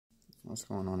What's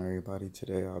going on, everybody?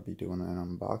 Today I'll be doing an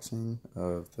unboxing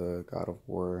of the God of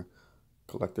War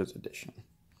Collector's Edition.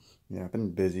 Yeah, I've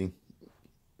been busy.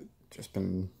 Just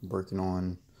been working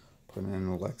on putting in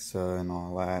Alexa and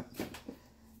all that.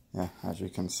 Yeah, as you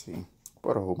can see,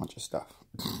 bought a whole bunch of stuff.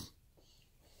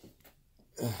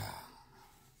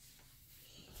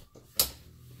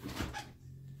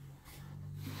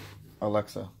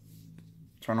 Alexa,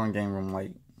 turn on game room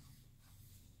light.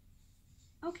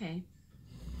 Okay.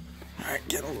 Alright,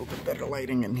 get a little bit better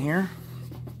lighting in here.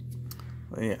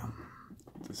 But yeah,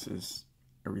 this is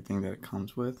everything that it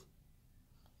comes with.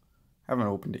 Haven't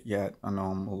opened it yet. I know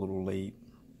I'm a little late.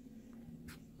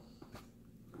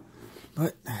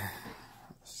 But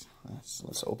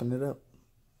let's open it up.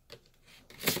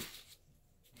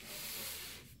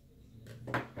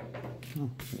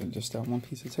 Just that one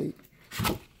piece of tape.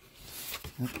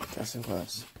 I guess it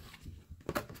was.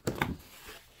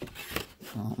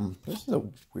 This is a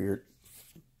weird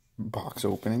box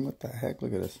opening. What the heck?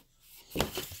 Look at this.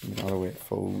 You know the way it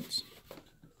folds.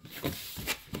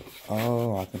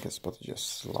 Oh, I think it's supposed to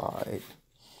just slide.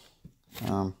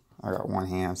 I got one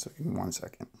hand, so give me 1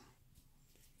 second.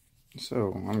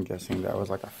 So I'm guessing that was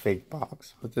like a fake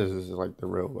box, but this is like the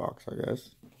real box, I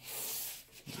guess.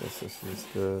 I guess this is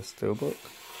the steelbook.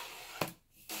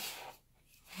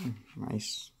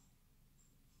 Nice.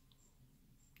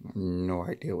 I have no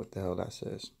idea what the hell that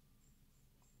says.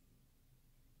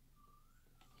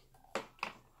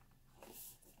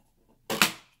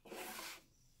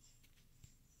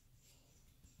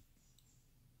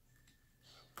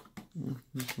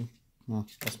 Well,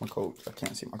 that's my code. I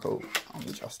can't see my code. I don't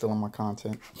need y'all stealing my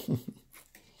content.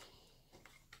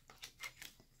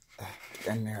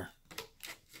 Get in there.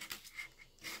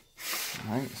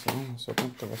 Alright, so let's open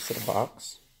up the rest of the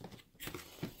box.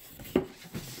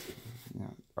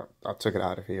 Yeah, I took it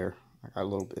out of here. I got a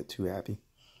little bit too happy.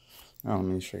 Let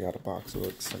me show you how the box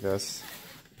looks, I guess.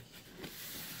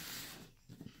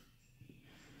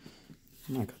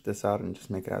 I'm gonna cut this out and just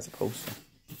make it as a poster.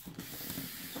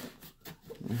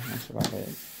 That's about it.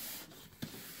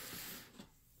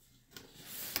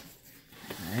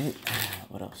 Alright,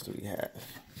 what else do we have?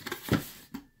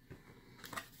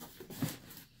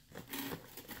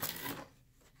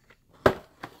 I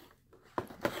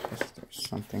guess there's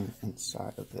something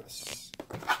inside of this.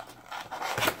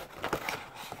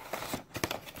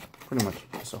 Pretty much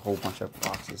just a whole bunch of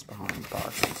boxes behind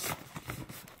boxes.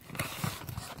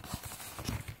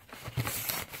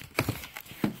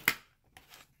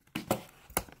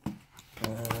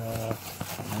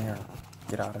 There.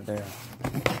 Get out of there.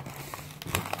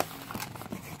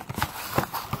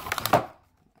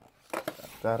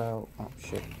 Got that out. Oh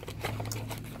shit.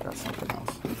 Got something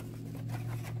else.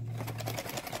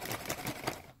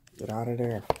 Get out of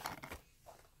there.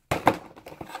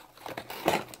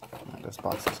 This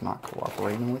box is not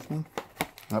cooperating with me.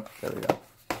 Oh, there we go.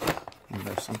 And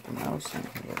there's something else in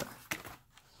here.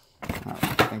 Alright,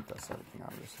 I think that's everything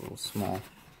out of this little small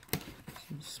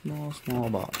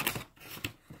box.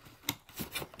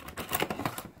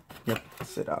 Yep,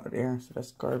 that's it out of there. So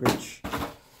that's garbage.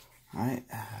 Alright,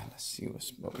 let's see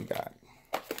what we got.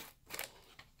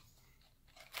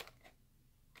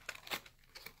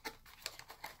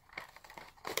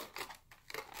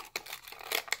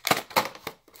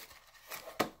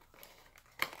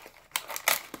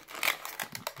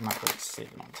 I'm not really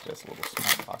saving onto this little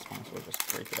small box one, so we'll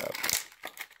just break it up.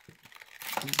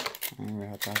 And we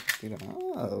have to do that.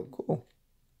 Oh, cool.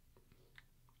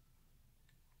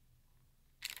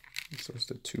 So it's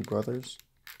the two brothers.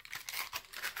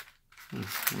 I wonder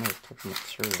what type of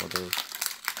material it is.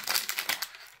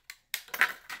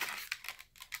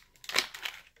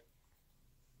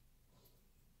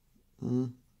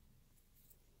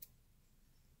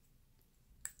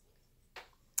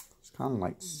 It's kind of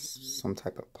like some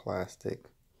type of plastic.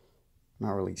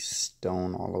 Not really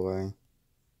stone all the way.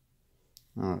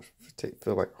 I don't know, it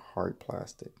feel like hard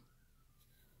plastic.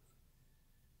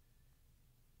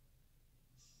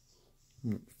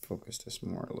 Let me focus this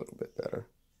more a little bit better.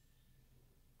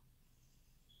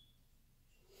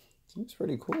 Seems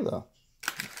pretty cool though.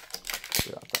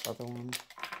 Get out the other one.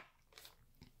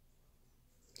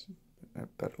 A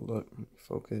better look.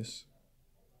 Focus.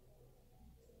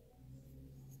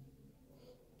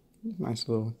 Nice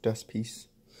little desk piece.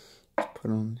 Just put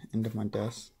on the end of my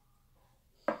desk.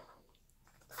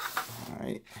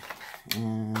 Alright.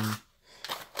 And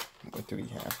what do we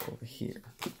have over here?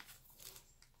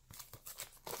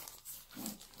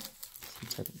 Some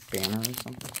type of banner or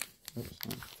something. Oops, I'm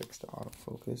gonna fix the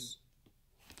autofocus.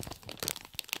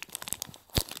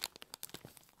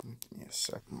 Give me a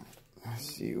second. Let's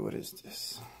see, what is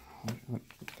this? What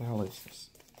the hell is this?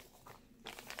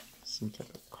 seems like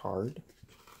a card.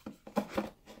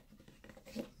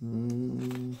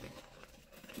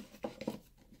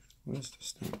 What is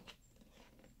this thing?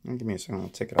 Give me a second, I'll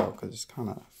take it out because it's kind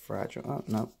of fragile. Oh,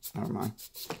 no, never mind.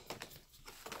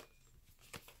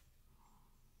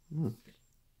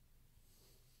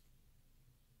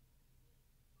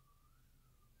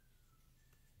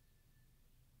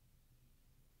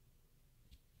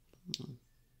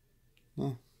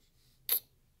 Yeah.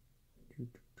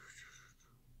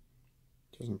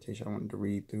 Just in case I wanted to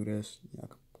read through this, yeah, I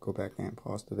could go back and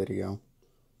pause the video.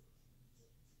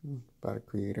 By the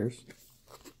creators.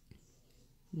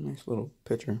 Nice little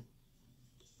picture.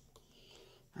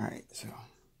 Alright, so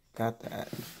got that.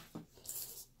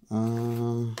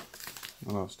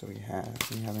 What else do we have?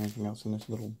 Do we have anything else in this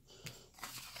little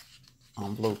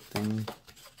envelope thing?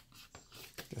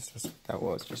 Guess that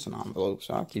was just an envelope,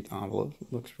 so I'll keep the envelope.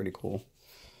 It looks pretty cool.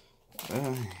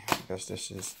 I guess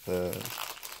this is the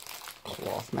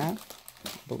cloth mat, I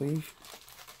believe.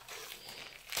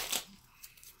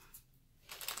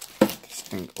 This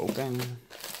thing open.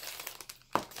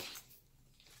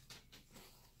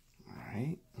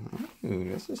 Alright. Ooh,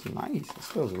 this is nice. This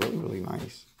feels really, really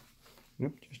nice.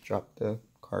 Nope, just dropped the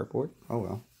cardboard. Oh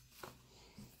well.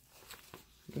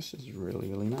 This is really,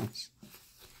 really nice.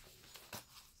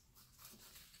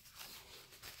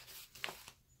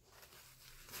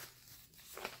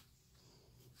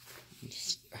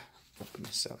 Just open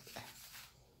this up.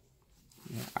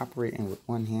 Yeah, operating with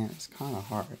one hand is kind of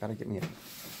hard. I gotta get me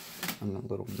one of the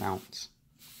little mounts.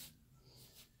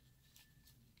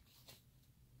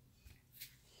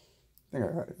 I think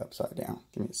I got it upside down.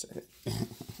 Give me a second.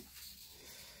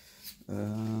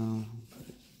 Put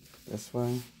it this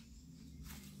way.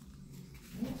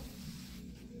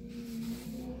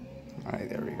 Alright,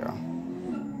 there we go.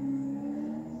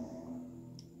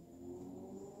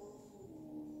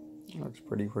 Looks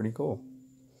pretty cool.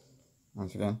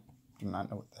 Once again, do not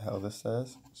know what the hell this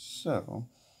says. So,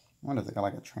 I wonder if they got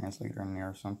like a translator in there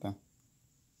or something.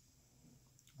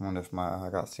 I wonder if I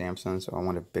got Samsung, so I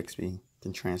wonder if Bixby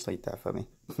can translate that for me.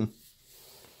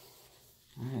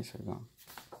 Alright, so we're going to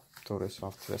throw this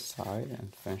off to the side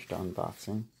and finish the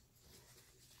unboxing.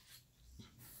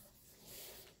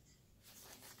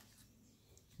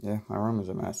 Yeah, my room is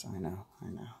a mess. I know.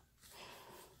 I'm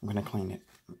going to clean it.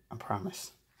 I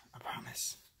promise.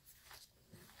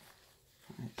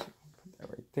 Alright, so put that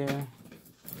right there.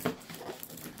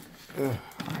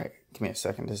 Alright, give me a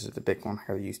second. This is the big one. I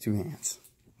gotta use 2 hands.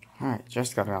 Alright,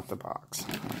 just got it out the box.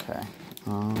 Okay.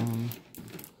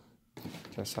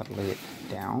 Just have to lay it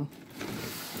down.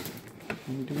 Let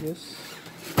me do this.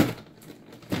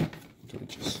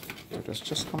 Did this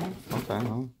just come off? Okay,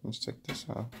 well, let's take this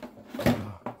out.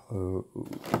 Oh,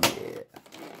 yeah.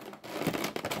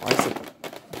 Why is it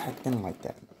packed in like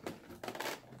that?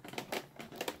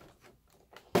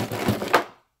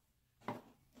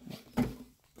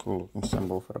 Cool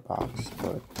symbol for the box,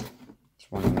 but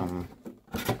it's one of them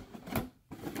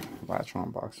Latron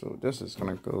box, so this is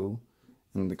gonna go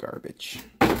in the garbage.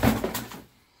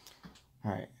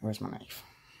 Alright, where's my knife?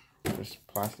 This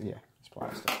plastic? Yeah, it's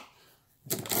plastic.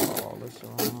 All this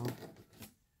around.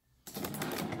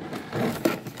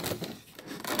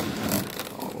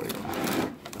 All the way around.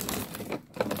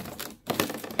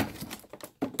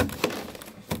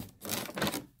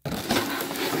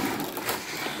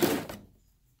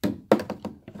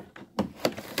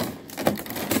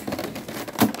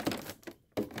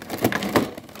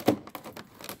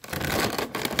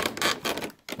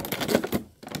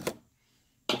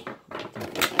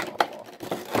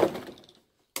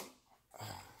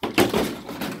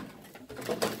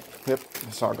 Yep,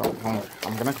 it's all going.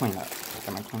 I'm gonna clean that.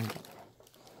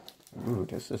 Ooh,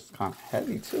 this is kind of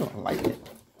heavy too. I like it.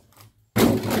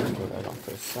 Put that off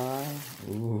to the side.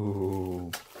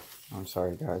 Ooh, I'm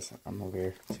sorry guys. I'm over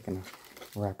here taking a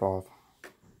wrap off.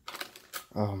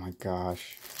 Oh my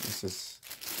gosh, this is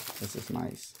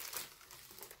nice.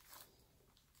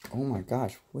 Oh my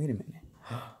gosh, wait a minute.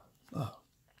 Oh,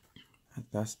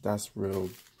 that's real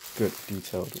good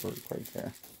detailed work right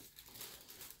there.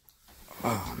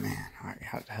 Oh man, alright,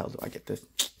 how the hell do I get this?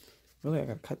 Really, I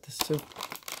gotta cut this too?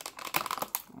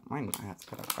 Mine, I have to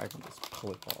cut off. I can just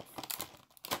pull it off.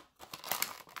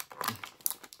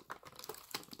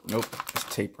 Nope, there's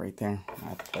tape right there. I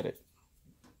have to cut it.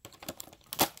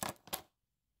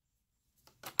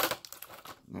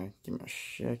 Right, give me a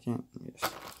second. Let me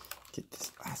just get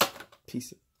this last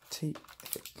piece of tape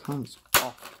if it comes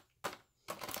off.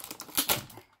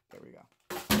 There we go.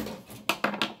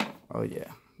 Oh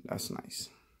yeah, that's nice.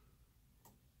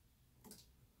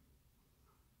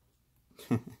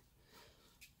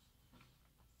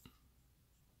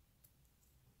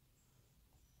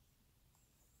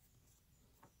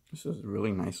 This is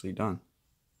really nicely done.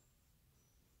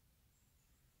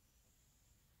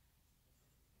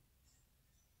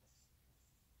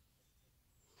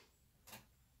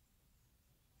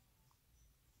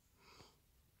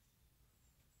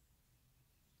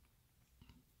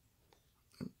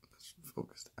 Let's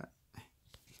focus that.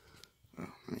 Oh,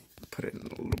 let me put it in a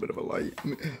little bit of a light.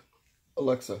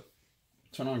 Alexa,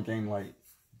 turn on game light.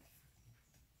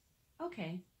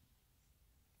 Okay.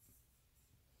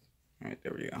 All right,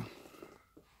 there we go.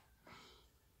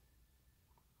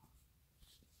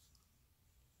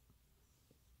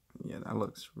 Yeah, that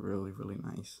looks really, really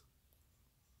nice.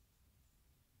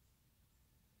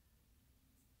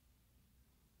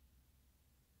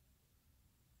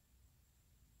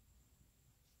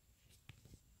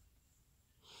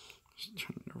 Just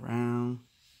turn it around.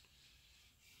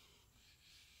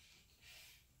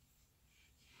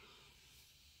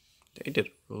 They did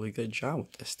a really good job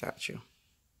with this statue.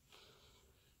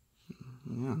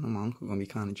 Yeah, my uncle gonna be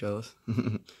kind of jealous.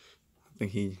 I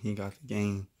think he got the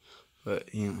game, but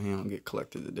he don't get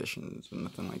collector's editions or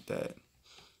nothing like that.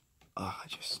 Oh, I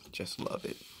just love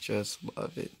it. Just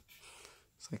love it.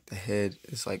 It's like the head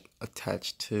is like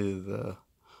attached to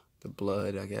the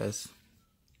blood, I guess.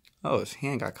 Oh, his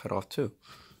hand got cut off too.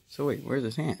 So wait, where's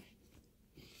his hand?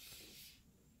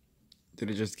 Did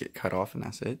it just get cut off and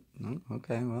that's it? No?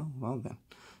 Okay, well then.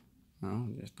 No,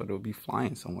 I just thought it would be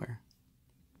flying somewhere.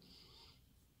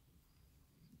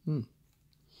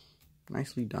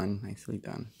 Nicely done, nicely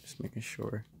done. Just making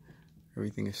sure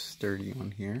everything is sturdy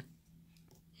on here.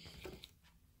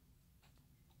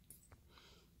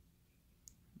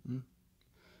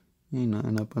 Ain't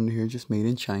nothing up under here, just made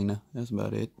in China. That's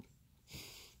about it.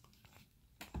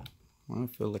 I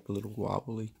feel like a little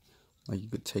wobbly. Like you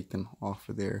could take them off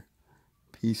of their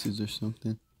pieces or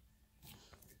something.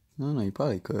 No, you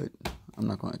probably could. I'm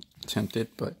not gonna attempt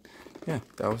it, but yeah,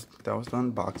 that was the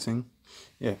unboxing.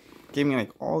 Yeah, gave me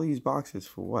like all these boxes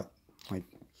for what? Like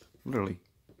literally,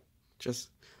 just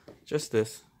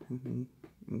this.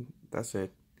 That's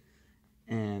it.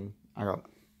 And I got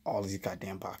all these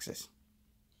goddamn boxes.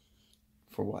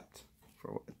 For what?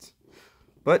 For what?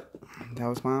 But that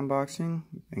was my unboxing.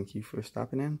 Thank you for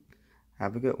stopping in.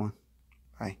 Have a good one.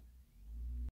 Bye.